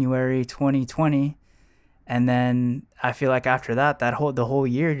January 2020, and then I feel like after that the whole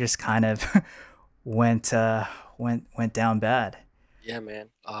year just kind of went down bad. Yeah, man.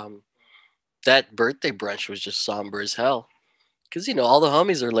 That birthday brunch was just somber as hell, because you know all the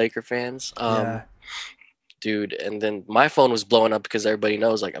homies are Laker fans. Dude, and then my phone was blowing up because everybody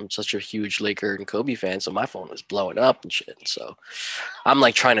knows like I'm such a huge Laker and Kobe fan, so my phone was blowing up and shit. So I'm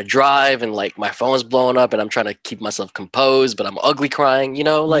like trying to drive, and like my phone's blowing up, and I'm trying to keep myself composed, but I'm ugly crying. You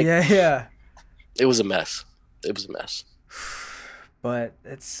know, like yeah. It was a mess. It was a mess. But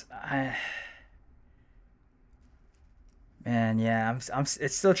man, yeah,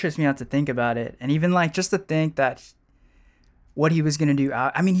 it still trips me out to think about it. And even like just to think that what he was going to do.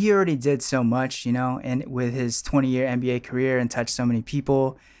 I mean, he already did so much, you know, and with his 20-year NBA career, and touched so many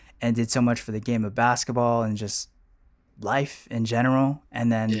people and did so much for the game of basketball and just life in general.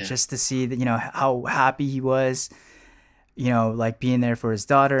 And then just to see that, you know, how happy he was, you know, like being there for his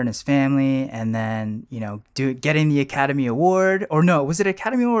daughter and his family, and then, you know, getting the Academy Award, or no, was it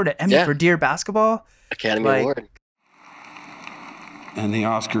Academy Award or Emmy for Dear Basketball? Academy Award. And the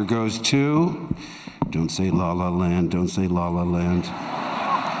Oscar goes to, don't say La La Land, don't say La La Land.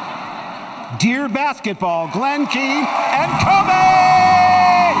 Dear Basketball, Glenn Keane and Kobe!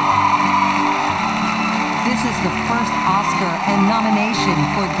 This is the first Oscar and nomination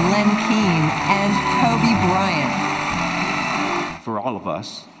for Glenn Keane and Kobe Bryant. For all of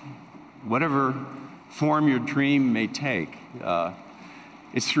us, whatever form your dream may take,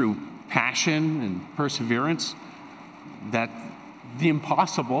 it's through passion and perseverance that the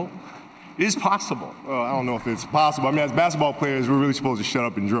impossible is possible. Well, I don't know if it's possible. I mean, as basketball players, we're really supposed to shut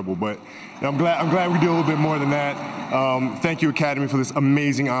up and dribble, but I'm glad we do a little bit more than that. Thank you, Academy, for this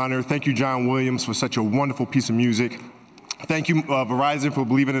amazing honor. Thank you, John Williams, for such a wonderful piece of music. Thank you, Verizon, for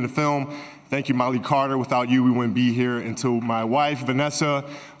believing in the film. Thank you, Molly Carter. Without you, we wouldn't be here. And to my wife, Vanessa,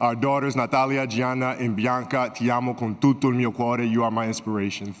 our daughters, Natalia, Gianna, and Bianca, ti amo con tutto il mio cuore. You are my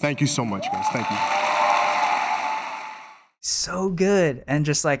inspiration. Thank you so much, guys. Thank you. So good. And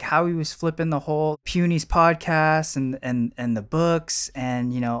just like how he was flipping the whole Puny's podcast and the books,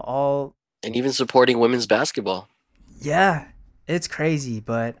 and, you know, all. And even supporting women's basketball. Yeah, it's crazy.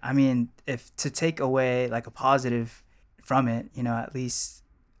 But I mean, if to take away like a positive from it, you know, at least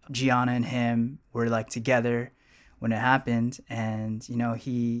Gianna and him were like together when it happened. And, you know,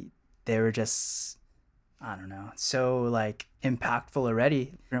 they were just, I don't know, so like impactful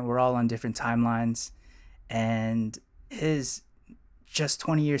already. We're all on different timelines, and his just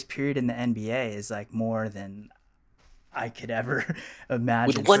 20 years period in the NBA is like more than I could ever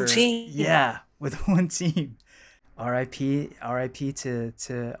imagine. With one team. Yeah, with one team. R.I.P.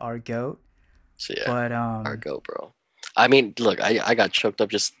 to our GOAT. So yeah, but our GOAT, bro. I mean, look, I got choked up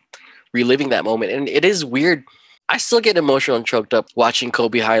just reliving that moment, and it is weird. I still get emotional and choked up watching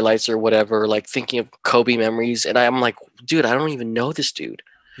Kobe highlights or whatever, like thinking of Kobe memories, and I'm like, dude, I don't even know this dude.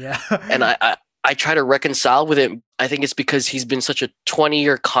 Yeah. And I try to reconcile with him. I think it's because he's been such a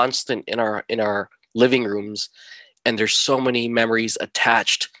 20-year constant in our living rooms, and there's so many memories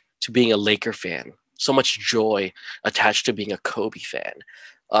attached to being a Laker fan, so much joy attached to being a Kobe fan.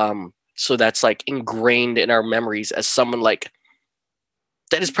 So that's like ingrained in our memories as someone like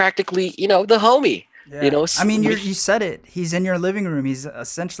that is practically, the homie. Yeah. I mean, you said it. He's in your living room. He's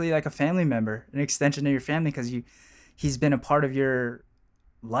essentially like a family member, an extension of your family, because he's been a part of your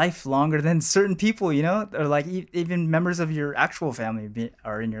life longer than certain people, or like even members of your actual family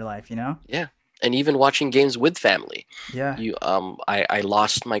are in your life, Yeah. And even watching games with family. Yeah. I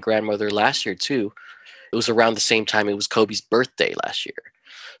lost my grandmother last year too. It was around the same time it was Kobe's birthday last year.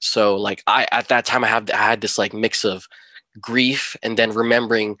 So like at that time I had this like mix of grief and then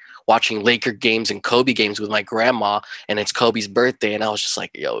remembering watching Laker games and Kobe games with my grandma, and it's Kobe's birthday, and I was just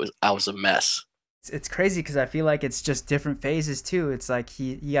like, I was a mess. It's crazy because I feel like it's just different phases too. It's like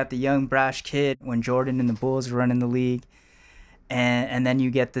you got the young brash kid when Jordan and the Bulls were running the league, and then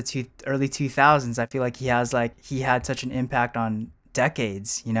you get the early 2000s. I feel like he had such an impact on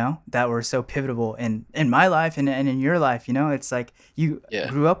decades, that were so pivotal in my life and in your life. It's like you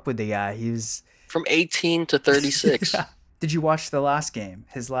grew up with the guy. He was from 18 to 36. Yeah. Did you watch the last game?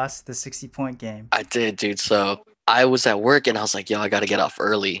 The 60-point game? I did, dude. So I was at work and I was like, I got to get off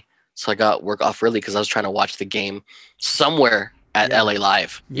early. So I got work off early because I was trying to watch the game somewhere at LA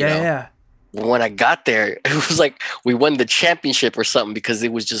Live. Yeah. When I got there, it was like we won the championship or something because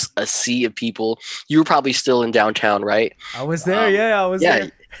it was just a sea of people. You were probably still in downtown, right? I was there. I was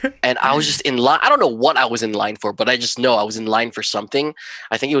there. And I was just in line. I don't know what I was in line for, but I just know I was in line for something.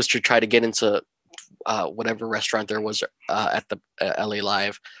 I think it was to try to get into whatever restaurant there was at the LA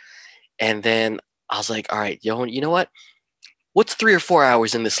Live. And then I was like, all right, you know what? What's 3 or 4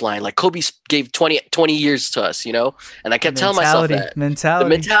 hours in this line? Like Kobe gave 20 years to us, And I kept telling myself that. The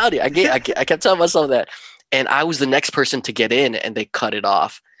mentality. I kept telling myself that. And I was the next person to get in, and they cut it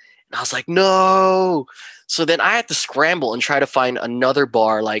off. And I was like, no. So then I had to scramble and try to find another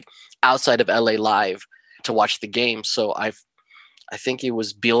bar like outside of LA Live to watch the game. So I think it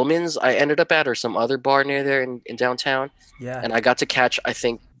was Beelman's I ended up at, or some other bar near there in downtown. Yeah. And I got to catch, I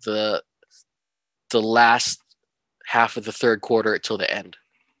think, the last half of the third quarter till the end.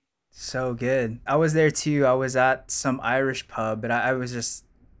 So good. I was there too. I was at some Irish pub, but I was just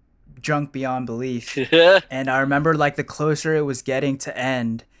drunk beyond belief. And I remember like the closer it was getting to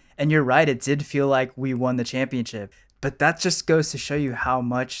end, and you're right, it did feel like we won the championship. But that just goes to show you how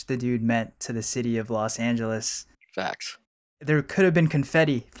much the dude meant to the city of Los Angeles. Facts. There could have been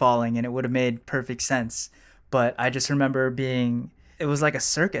confetti falling and it would have made perfect sense. But I just remember it was like a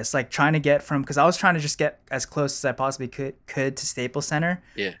circus, like trying to get because I was trying to just get as close as I possibly could to Staples Center.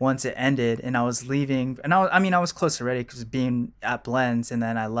 Yeah. Once it ended, and I was leaving, and I was close already because being at Blends, and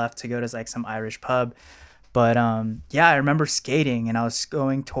then I left to go to like some Irish pub. But I remember skating, and I was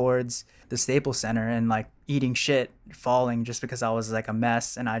going towards the Staples Center and like eating shit, falling just because I was like a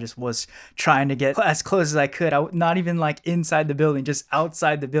mess, and I just was trying to get as close as I could. Not even like inside the building, just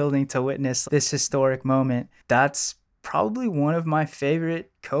outside the building to witness this historic moment. That's probably one of my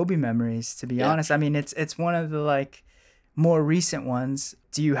favorite Kobe memories, to be honest. I mean, it's one of the like more recent ones.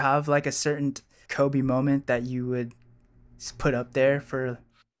 Do you have like a certain Kobe moment that you would put up there for?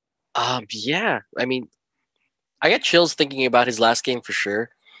 Yeah. I mean, I get chills thinking about his last game for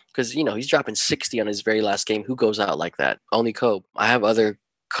sure. Because, he's dropping 60 on his very last game. Who goes out like that? Only Kobe. I have other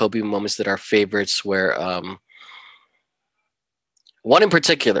Kobe moments that are favorites where one in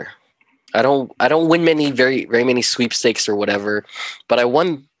particular, I don't win very many sweepstakes or whatever, but I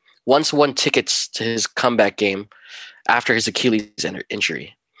once won tickets to his comeback game after his Achilles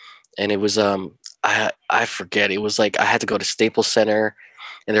injury. And it was I forget, it was like I had to go to Staples Center,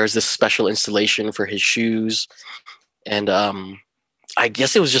 and there was this special installation for his shoes, and I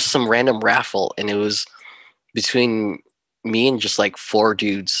guess it was just some random raffle, and it was between me and just like 4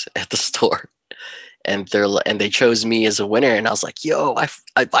 dudes at the store, and they chose me as a winner, and I was like, yo,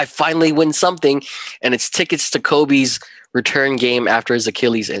 I finally win something, and it's tickets to Kobe's return game after his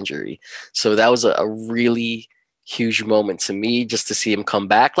Achilles injury. So that was a really huge moment to me, just to see him come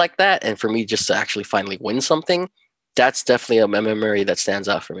back like that, and for me just to actually finally win something. That's definitely a memory that stands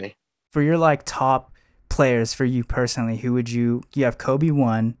out for me. For your like top players, for you personally, who would you have Kobe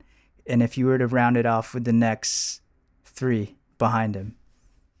 1, and if you were to round it off with the next 3 behind him.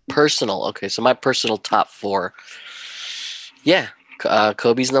 Personal. Okay, so my personal top 4. Yeah,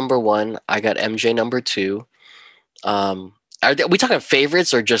 Kobe's number 1. I got MJ number 2. Are we talking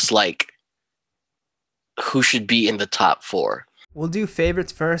favorites or just like who should be in the top 4? We'll do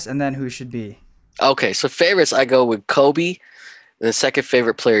favorites first and then who should be. Okay, so favorites, I go with Kobe. And the second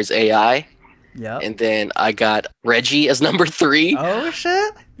favorite player is AI. Yeah. And then I got Reggie as number 3. Oh,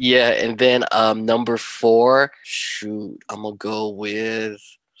 shit. Yeah, and then number 4, shoot, I'm going to go with...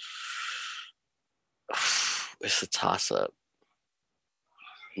 It's a toss-up.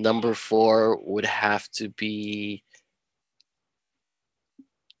 Number 4 would have to be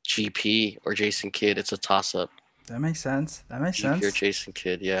GP or Jason Kidd. It's a toss-up. That makes sense. GP or Jason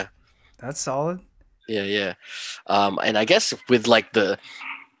Kidd, yeah. That's solid. Yeah. And I guess with like the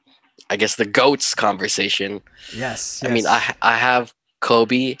GOATs conversation. Yes. I mean, I have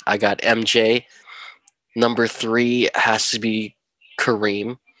Kobe. I got MJ. Number 3 has to be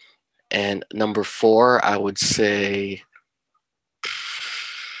Kareem. And number 4, I would say...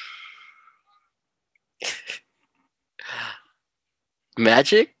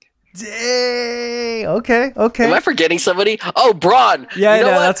 Magic? Dang. Okay. Am I forgetting somebody? Oh, Braun. Yeah, you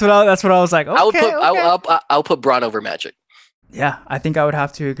know that's what I was like. Okay, I'll put Braun over Magic. Yeah, I think I would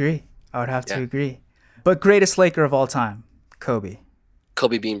have to agree. Agree. But greatest Laker of all time, Kobe.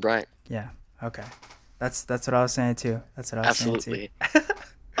 Kobe Bean Bryant. Yeah. Okay. That's what I was saying too. Absolutely.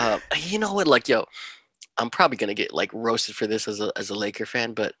 You know what? Like, yo, I'm probably gonna get like roasted for this as a Laker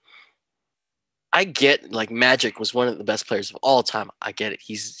fan, but I get like Magic was one of the best players of all time. I get it.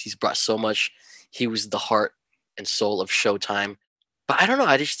 He's brought so much. He was the heart and soul of Showtime. But I don't know.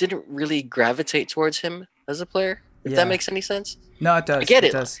 I just didn't really gravitate towards him as a player. If that makes any sense. No, it does. I get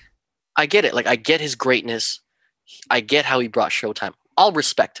it. Does. I get it. Like, I get his greatness. I get how he brought Showtime. All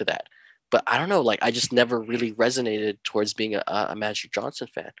respect to that. But I don't know. Like, I just never really resonated towards being a Magic Johnson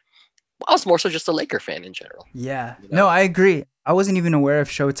fan. I was more so just a Laker fan in general. Yeah. You know? No, I agree. I wasn't even aware of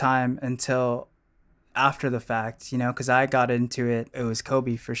Showtime until after the fact, because I got into it. It was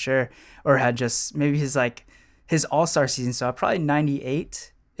Kobe for sure, or had just maybe his All-Star season. So probably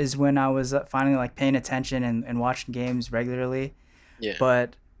 98 is when I was finally like paying attention and watching games regularly. Yeah.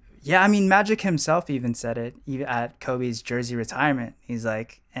 But yeah, I mean, Magic himself even said it even at Kobe's jersey retirement. He's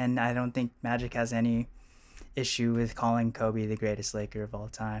like, and I don't think Magic has any issue with calling Kobe the greatest Laker of all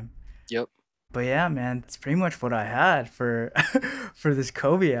time. Yep. But yeah, man, that's pretty much what I had for this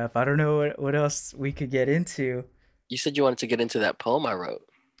Kobe app. I don't know what else we could get into. You said you wanted to get into that poem I wrote.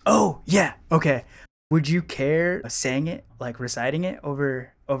 Oh, yeah. Okay. Would you care saying it, like reciting it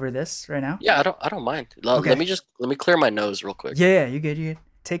over this right now? Yeah, I don't mind. Okay. Let me clear my nose real quick. Yeah, you good.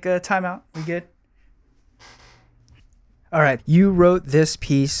 Take a timeout. You good? All right. You wrote this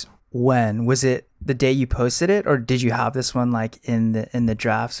piece when? Was it the day you posted it, or did you have this one like in the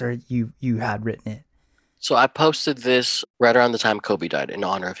drafts, or you had written it? So I posted this right around the time Kobe died in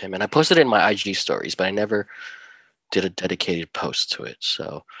honor of him, and I posted it in my IG stories, but I never did a dedicated post to it.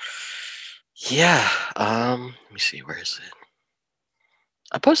 So yeah, let me see, where is it?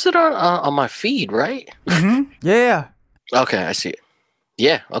 I posted on my feed, right? Mm-hmm. Yeah. Okay, I see it.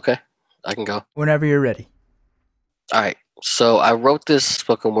 Yeah, okay, I can go whenever you're ready. All right. So I wrote this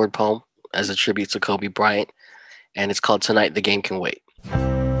spoken word poem as a tribute to Kobe Bryant, and it's called Tonight the Game Can Wait.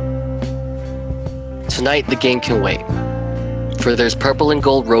 Tonight the game can wait, for there's purple and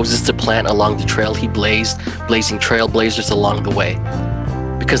gold roses to plant along the trail he blazed, blazing trailblazers along the way.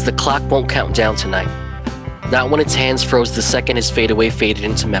 Because the clock won't count down tonight, not when its hands froze the second his fadeaway faded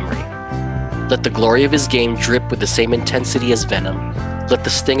into memory. Let the glory of his game drip with the same intensity as venom. Let the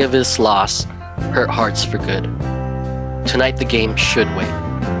sting of his loss hurt hearts for good. Tonight the game should wait.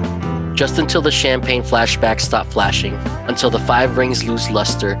 Just until the champagne flashbacks stop flashing, until the 5 rings lose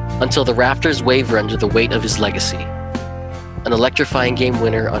luster, until the rafters waver under the weight of his legacy. An electrifying game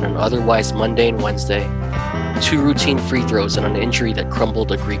winner on an otherwise mundane Wednesday, 2 routine free throws and an injury that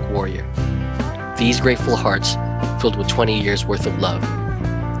crumbled a Greek warrior. These grateful hearts filled with 20 years worth of love.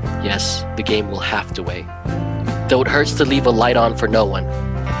 Yes, the game will have to wait. Though it hurts to leave a light on for no one,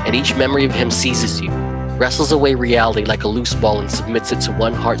 and each memory of him seizes you, wrestles away reality like a loose ball and submits it to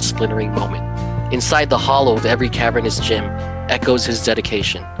one heart-splintering moment. Inside the hollow of every cavernous gym echoes his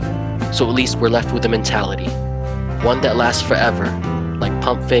dedication. So at least we're left with a mentality, one that lasts forever, like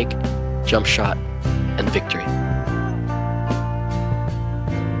pump fake, jump shot, and victory.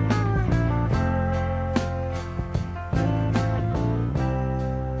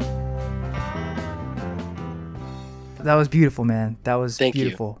 That was beautiful, man. That was Thank you.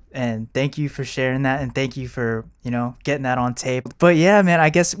 beautiful. And thank you for sharing that. And thank you for, getting that on tape. But yeah, man, I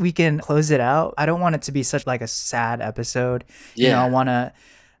guess we can close it out. I don't want it to be such like a sad episode. Yeah. I want to,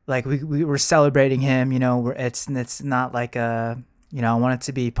 like, we were celebrating him, it's not like I want it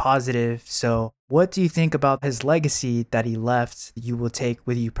to be positive. So what do you think about his legacy that he left you will take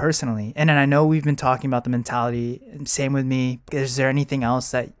with you personally? And then I know we've been talking about the mentality, same with me. Is there anything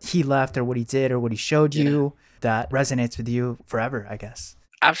else that he left or what he did or what he showed you that resonates with you forever, I guess?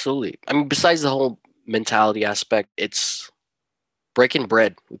 Absolutely. I mean, besides the whole mentality aspect, it's breaking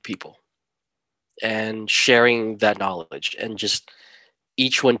bread with people and sharing that knowledge and just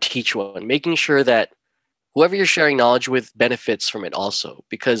each one teach one, making sure that whoever you're sharing knowledge with benefits from it also,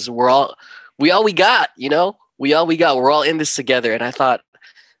 because we all we got, we're all in this together. And I thought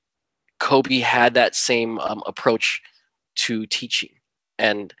Kobe had that same approach to teaching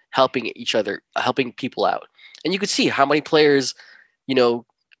and helping each other, helping people out. And you could see how many players,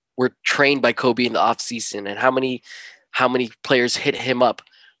 were trained by Kobe in the off season and how many players hit him up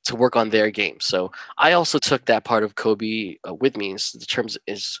to work on their game. So I also took that part of Kobe with me in the terms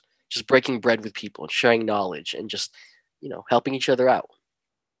is just breaking bread with people and sharing knowledge and just, helping each other out.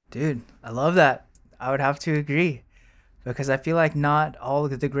 Dude, I love that. I would have to agree because I feel like not all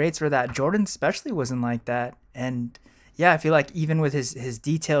of the greats were that. Jordan especially wasn't like that. And yeah, I feel like even with his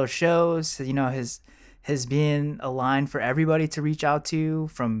detailed shows, his being a line for everybody to reach out to,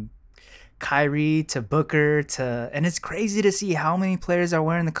 from Kyrie to Booker and it's crazy to see how many players are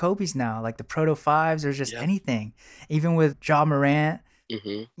wearing the Kobe's now, like the Proto 5s or just anything. Even with Ja Morant,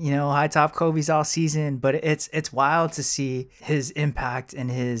 high top Kobe's all season, but it's wild to see his impact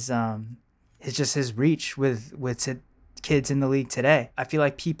and his reach with kids in the league today. I feel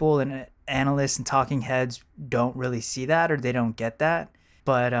like people and analysts and talking heads don't really see that or they don't get that.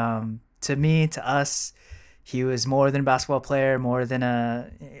 But to me, to us, he was more than a basketball player, more than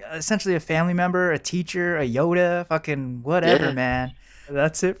essentially a family member, a teacher, a Yoda, fucking whatever, man.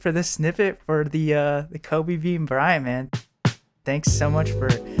 That's it for this snippet for the Kobe being Bryant, man. Thanks so much for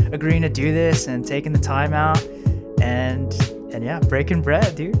agreeing to do this and taking the time out and yeah, breaking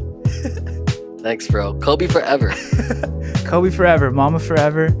bread, dude. Thanks, bro. Kobe forever. Kobe forever, mama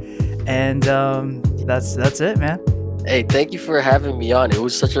forever. And that's it, man. Hey, thank you for having me on. It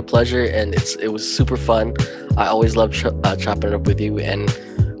was such a pleasure, and it was super fun. I always love chopping it up with you, and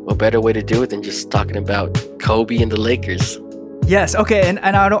what better way to do it than just talking about Kobe and the Lakers? Yes, okay, and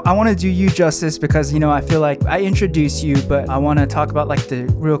I want to do you justice because I feel like I introduced you, but I want to talk about like the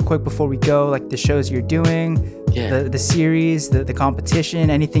real quick before we go, like the shows you're doing, the series, the competition,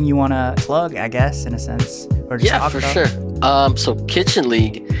 anything you want to plug, I guess, in a sense, or just talk about. Sure. So Kitchen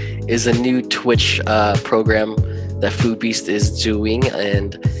League is a new Twitch program that Food Beast is doing,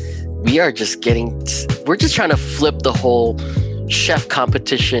 and we're just trying to flip the whole chef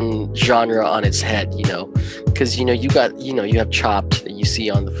competition genre on its head, because you have Chopped that you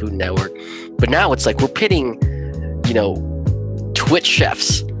see on the Food Network, but now it's like we're pitting Twitch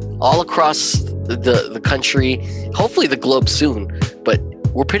chefs all across the country, hopefully the globe soon, but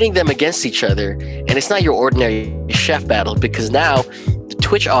we're pitting them against each other, and it's not your ordinary chef battle, because now the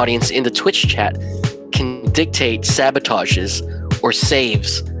Twitch audience in the Twitch chat can dictate sabotages or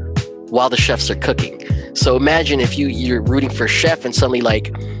saves while the chefs are cooking. So imagine if you're rooting for a chef and suddenly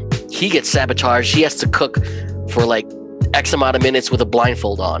like he gets sabotaged, he has to cook for like X amount of minutes with a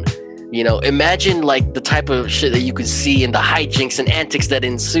blindfold on. Imagine like the type of shit that you could see in the hijinks and antics that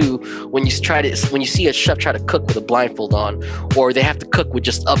ensue when you see a chef try to cook with a blindfold on, or they have to cook with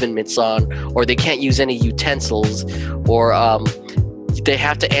just oven mitts on, or they can't use any utensils, or they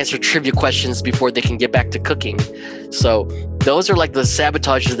have to answer trivia questions before they can get back to cooking. So those are like the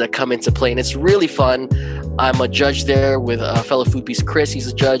sabotages that come into play, and it's really fun. I'm a judge there with a fellow Food Beast, Chris. He's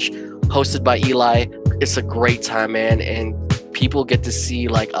a judge, hosted by Eli. It's a great time, man, and people get to see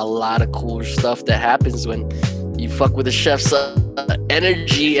like a lot of cool stuff that happens when you fuck with the chef's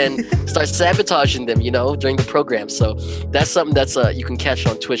energy and start sabotaging them, during the program. So that's something that's you can catch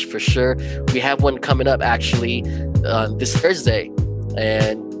on Twitch for sure. We have one coming up actually this Thursday,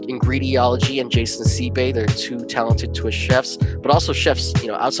 and Ingrediology and Jason Seabay, they're two talented Twitch chefs, but also chefs,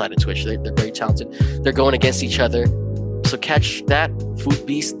 outside of Twitch. They're very talented. They're going against each other. So catch that,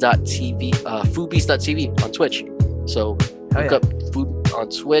 foodbeast.tv on Twitch. So look up Food on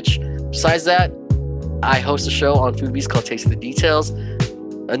Twitch. Besides that, I host a show on Food Beast called Taste the Details.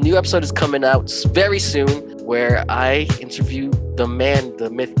 A new episode is coming out very soon where I interview the man, the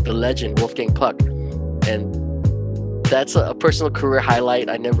myth, the legend, Wolfgang Puck. And that's a personal career highlight.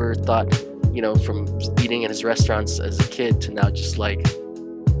 I never thought, from eating in his restaurants as a kid to now just like,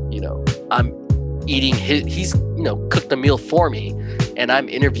 I'm eating he's cooked a meal for me, and I'm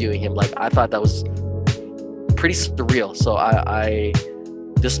interviewing him. Like, I thought that was pretty surreal. So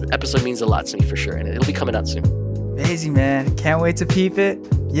this episode means a lot to me for sure, and it'll be coming out soon. Amazing, man. Can't wait to peep it.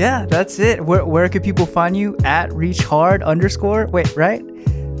 Yeah, that's it. Where could people find you? At @reachhard_? Wait, right?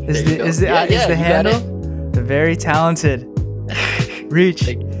 Is the handle? The very talented Reach.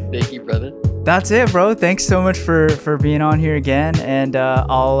 Thank you, brother. That's it, bro. Thanks so much for being on here again, and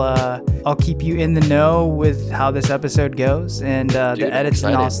I'll keep you in the know with how this episode goes and the edits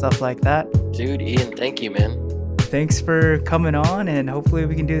and all stuff like that. Dude, Ian, thank you, man. Thanks for coming on, and hopefully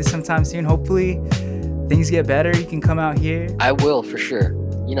we can do this sometime soon. Hopefully things get better. You can come out here. I will, for sure.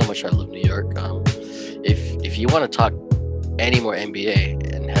 You know how much I love New York. If you want to talk any more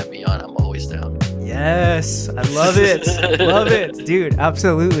NBA and have me on, I'm always down. Yes, I love it. Love it, dude.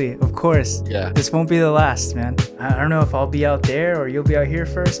 Absolutely, of course. Yeah. This won't be the last, man. I don't know if I'll be out there or you'll be out here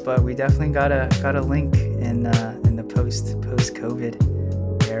first, but we definitely got a link in the post-COVID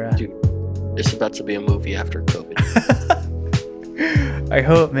era. Dude, it's about to be a movie after COVID. I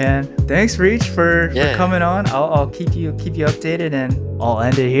hope, man. Thanks, Reach, for coming on. I'll keep you updated, and I'll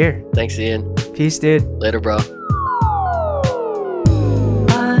end it here. Thanks, Ian. Peace, dude. Later, bro.